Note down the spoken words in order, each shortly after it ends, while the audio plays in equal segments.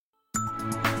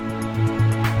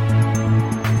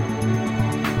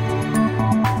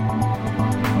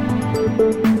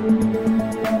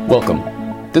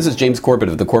Welcome. This is James Corbett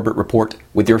of the Corbett Report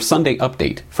with your Sunday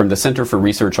update from the Center for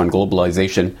Research on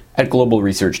Globalization at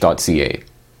globalresearch.ca.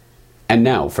 And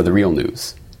now for the real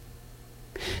news.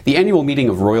 The annual meeting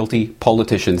of royalty,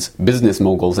 politicians, business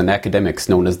moguls, and academics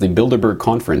known as the Bilderberg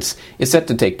Conference is set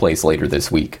to take place later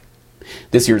this week.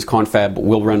 This year's confab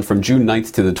will run from June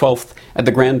 9th to the 12th at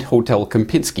the Grand Hotel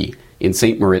Kempinski in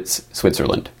St. Moritz,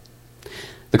 Switzerland.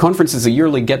 The conference is a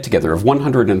yearly get-together of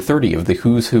 130 of the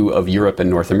who's who of Europe and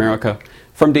North America,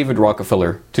 from David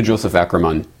Rockefeller to Joseph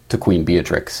Ackermann to Queen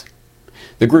Beatrix.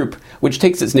 The group, which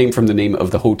takes its name from the name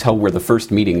of the hotel where the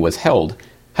first meeting was held,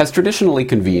 has traditionally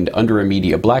convened under a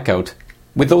media blackout,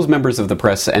 with those members of the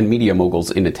press and media moguls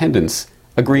in attendance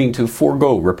agreeing to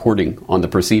forego reporting on the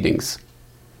proceedings.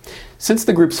 Since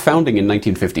the group's founding in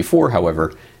 1954,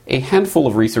 however, a handful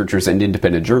of researchers and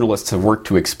independent journalists have worked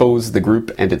to expose the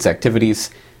group and its activities,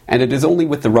 and it is only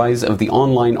with the rise of the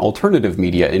online alternative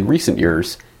media in recent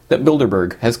years that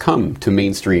Bilderberg has come to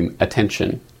mainstream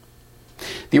attention.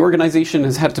 The organization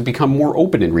has had to become more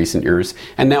open in recent years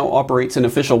and now operates an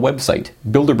official website,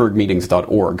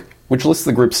 bilderbergmeetings.org, which lists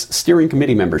the group's steering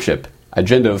committee membership,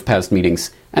 agenda of past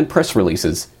meetings, and press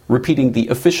releases, repeating the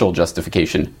official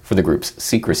justification for the group's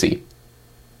secrecy.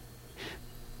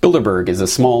 Bilderberg is a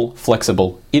small,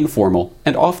 flexible, informal,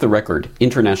 and off-the-record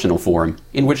international forum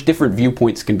in which different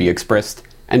viewpoints can be expressed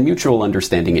and mutual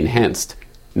understanding enhanced,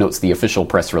 notes the official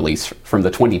press release from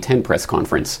the 2010 press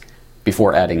conference,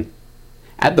 before adding,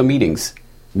 "At the meetings,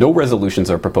 no resolutions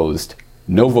are proposed,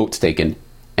 no votes taken,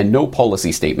 and no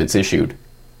policy statements issued.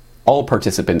 All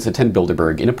participants attend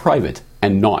Bilderberg in a private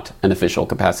and not an official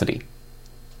capacity."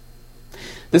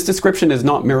 This description is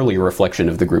not merely a reflection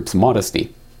of the group's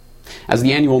modesty. As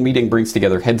the annual meeting brings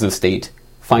together heads of state,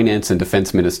 finance and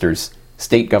defense ministers,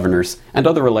 state governors, and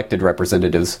other elected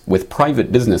representatives with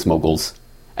private business moguls,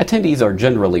 attendees are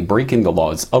generally breaking the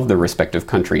laws of their respective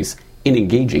countries in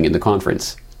engaging in the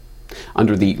conference.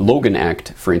 Under the Logan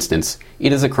Act, for instance,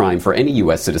 it is a crime for any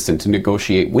U.S. citizen to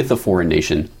negotiate with a foreign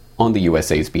nation on the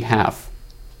USA's behalf.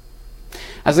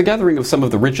 As a gathering of some of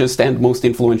the richest and most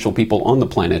influential people on the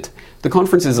planet, the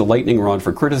conference is a lightning rod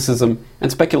for criticism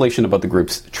and speculation about the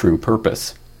group's true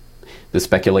purpose. This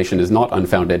speculation is not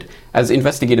unfounded, as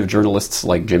investigative journalists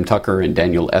like Jim Tucker and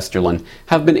Daniel Esterlin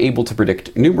have been able to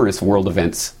predict numerous world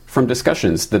events from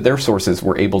discussions that their sources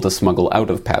were able to smuggle out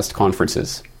of past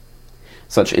conferences.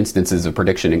 Such instances of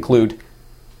prediction include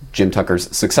Jim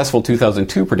Tucker's successful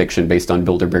 2002 prediction based on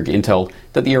Bilderberg intel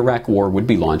that the Iraq War would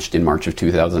be launched in March of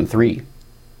 2003.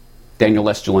 Daniel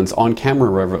Esterlin's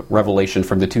on-camera revelation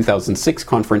from the 2006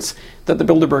 conference that the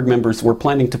Bilderberg members were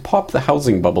planning to pop the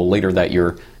housing bubble later that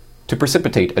year to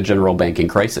precipitate a general banking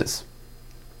crisis.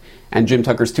 And Jim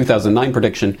Tucker's 2009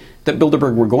 prediction that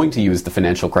Bilderberg were going to use the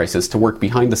financial crisis to work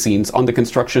behind the scenes on the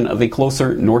construction of a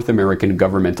closer North American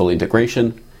governmental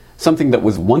integration, something that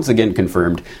was once again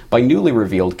confirmed by newly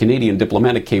revealed Canadian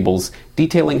diplomatic cables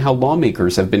detailing how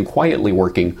lawmakers have been quietly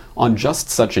working on just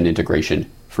such an integration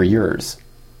for years.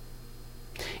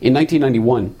 In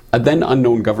 1991, a then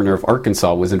unknown governor of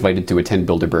Arkansas was invited to attend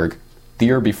Bilderberg, the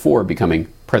year before becoming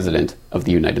President of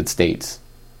the United States.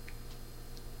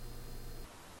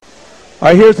 All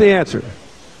right, here's the answer.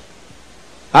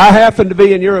 I happened to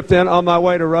be in Europe then on my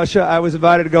way to Russia. I was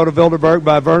invited to go to Bilderberg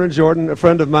by Vernon Jordan, a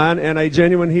friend of mine and a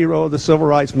genuine hero of the civil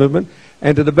rights movement.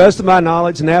 And to the best of my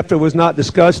knowledge, NAFTA was not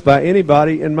discussed by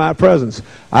anybody in my presence.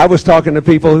 I was talking to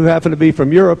people who happened to be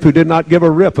from Europe who did not give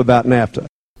a rip about NAFTA.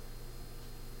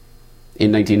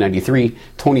 In 1993,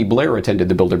 Tony Blair attended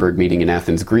the Bilderberg meeting in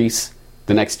Athens, Greece.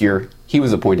 The next year, he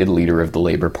was appointed leader of the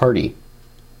Labour Party.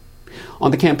 On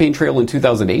the campaign trail in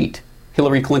 2008,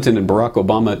 Hillary Clinton and Barack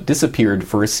Obama disappeared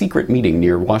for a secret meeting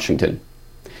near Washington.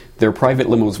 Their private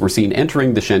limos were seen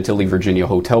entering the Chantilly, Virginia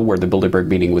hotel where the Bilderberg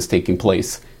meeting was taking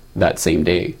place that same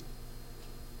day.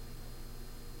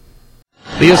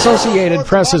 The Associated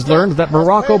Press has learned that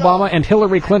Barack Obama and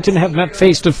Hillary Clinton have met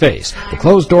face-to-face. The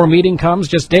closed-door meeting comes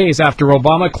just days after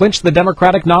Obama clinched the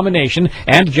Democratic nomination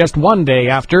and just one day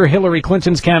after Hillary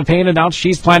Clinton's campaign announced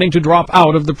she's planning to drop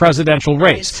out of the presidential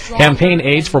race. Campaign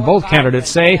aides for both candidates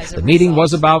say the meeting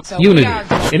was about unity.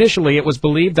 Initially, it was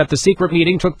believed that the secret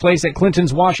meeting took place at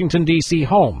Clinton's Washington, D.C.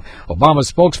 home. Obama's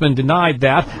spokesman denied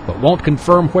that, but won't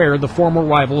confirm where the former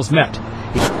rivals met.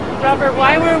 Robert,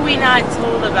 why were we not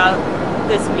told about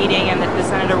this meeting and that the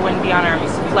senator wouldn't be on our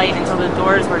flight until the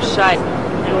doors were shut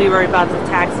and we were about to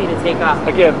taxi to take off?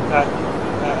 Again,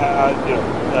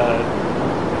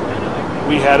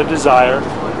 we had a desire.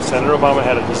 Senator Obama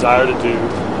had a desire to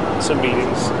do some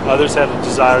meetings. Others had a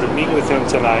desire to meet with him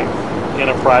tonight in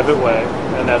a private way,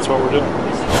 and that's what we're doing.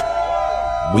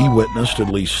 We witnessed at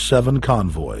least 7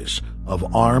 convoys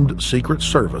of armed Secret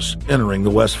Service entering the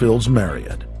Westfield's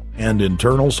Marriott, and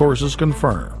internal sources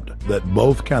confirmed that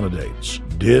both candidates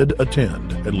did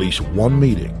attend at least one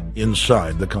meeting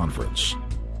inside the conference.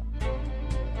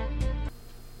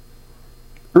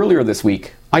 Earlier this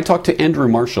week, I talked to Andrew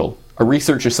Marshall, a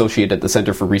research associate at the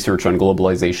Center for Research on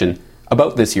Globalization,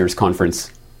 about this year's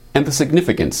conference and the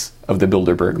significance of the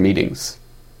Bilderberg meetings.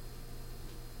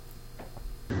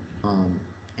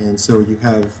 And so you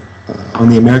have, on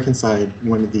the American side,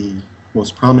 one of the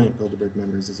most prominent Bilderberg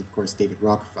members is, of course, David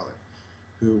Rockefeller,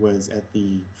 who was at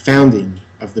the founding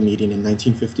of the meeting in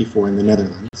 1954 in the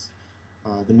Netherlands.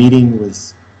 The meeting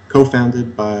was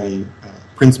co-founded by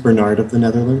Prince Bernhard of the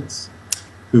Netherlands,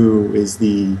 who is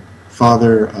the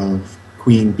father of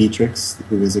Queen Beatrix,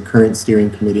 who is a current steering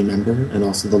committee member and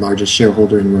also the largest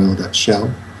shareholder in Royal Dutch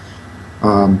Shell.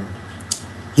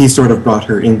 He sort of brought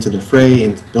her into the fray,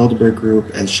 into the Bilderberg Group,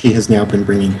 as she has now been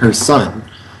bringing her son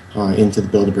into the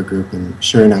Bilderberg Group, and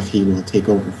sure enough, he will take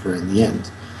over for her in the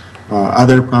end.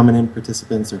 Other prominent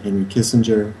participants are Henry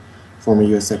Kissinger, former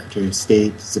U.S. Secretary of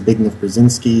State, Zbigniew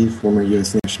Brzezinski, former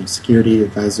U.S. National Security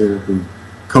Advisor, who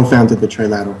co-founded the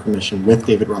Trilateral Commission with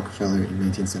David Rockefeller in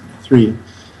 1973.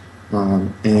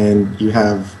 And you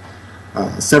have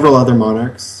several other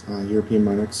monarchs, European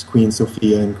monarchs, Queen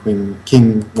Sofia and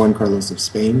King Juan Carlos of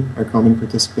Spain are common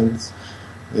participants.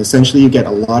 Essentially, you get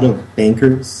a lot of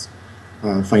bankers,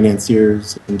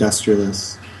 financiers,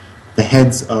 industrialists, the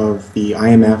heads of the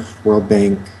IMF, World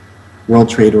Bank, World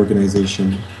Trade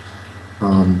Organization,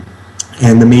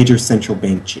 and the major central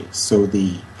bank chiefs. So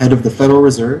the head of the Federal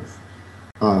Reserve,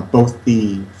 both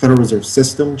the Federal Reserve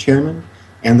System chairman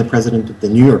and the president of the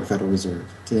New York Federal Reserve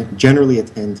generally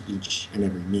attend each and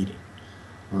every meeting.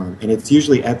 And it's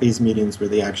usually at these meetings where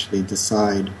they actually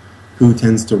decide who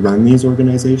tends to run these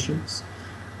organizations.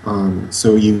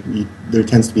 So there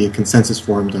tends to be a consensus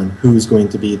formed on who's going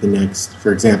to be the next,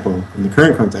 for example, in the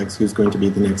current context, who's going to be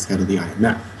the next head of the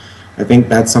IMF. I think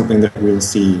that's something that we'll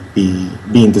see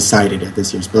being decided at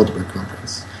this year's Bilderberg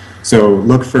Conference. So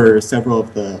look for several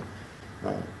of the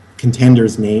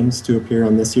contenders' names to appear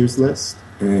on this year's list,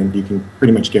 and you can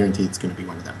pretty much guarantee it's going to be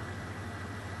one of them.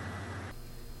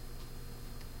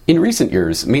 In recent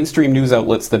years, mainstream news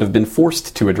outlets that have been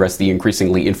forced to address the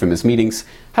increasingly infamous meetings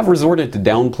have resorted to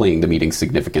downplaying the meeting's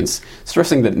significance,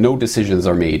 stressing that no decisions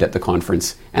are made at the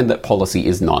conference and that policy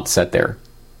is not set there.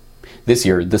 This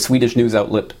year, the Swedish news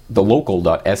outlet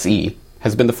thelocal.se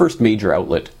has been the first major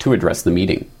outlet to address the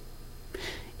meeting.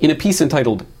 In a piece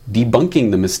entitled Debunking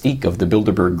the Mystique of the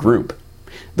Bilderberg Group,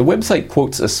 the website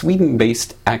quotes a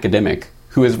Sweden-based academic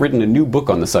who has written a new book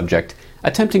on the subject,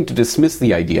 attempting to dismiss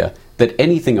the idea that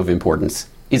anything of importance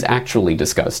is actually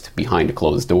discussed behind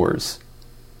closed doors.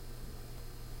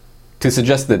 To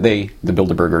suggest that they, the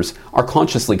Bilderbergers, are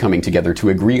consciously coming together to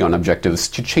agree on objectives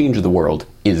to change the world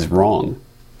is wrong,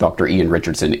 Dr. Ian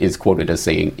Richardson is quoted as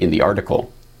saying in the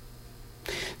article.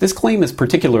 This claim is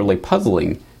particularly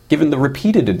puzzling given the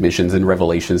repeated admissions and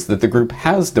revelations that the group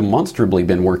has demonstrably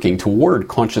been working toward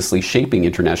consciously shaping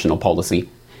international policy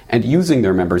and using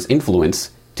their members'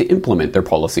 influence to implement their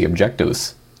policy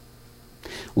objectives.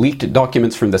 Leaked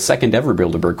documents from the second ever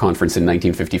Bilderberg Conference in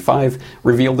 1955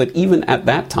 reveal that even at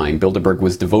that time, Bilderberg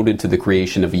was devoted to the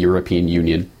creation of a European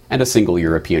Union and a single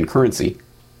European currency.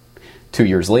 2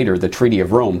 years later, the Treaty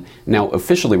of Rome, now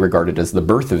officially regarded as the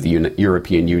birth of the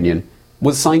European Union,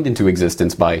 was signed into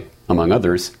existence by, among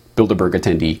others, Bilderberg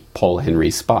attendee Paul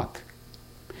Henry Spaak.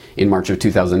 In March of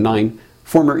 2009,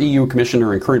 former EU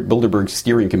Commissioner and current Bilderberg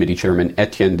Steering Committee Chairman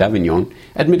Etienne Davignon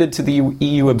admitted to the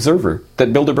EU Observer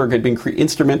that Bilderberg had been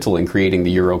instrumental in creating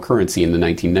the euro currency in the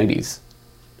 1990s.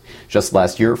 Just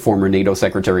last year, former NATO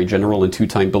Secretary General and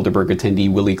two-time Bilderberg attendee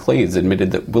Willy Claes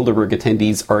admitted that Bilderberg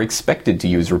attendees are expected to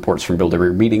use reports from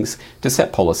Bilderberg meetings to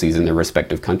set policies in their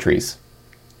respective countries.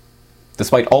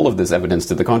 Despite all of this evidence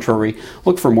to the contrary,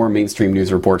 look for more mainstream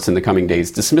news reports in the coming days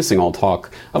dismissing all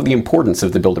talk of the importance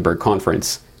of the Bilderberg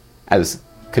Conference as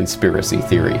conspiracy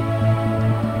theory.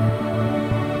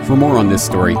 For more on this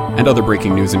story and other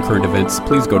breaking news and current events,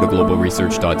 please go to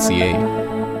globalresearch.ca.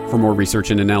 For more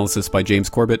research and analysis by James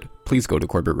Corbett, please go to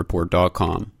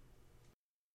corbettreport.com.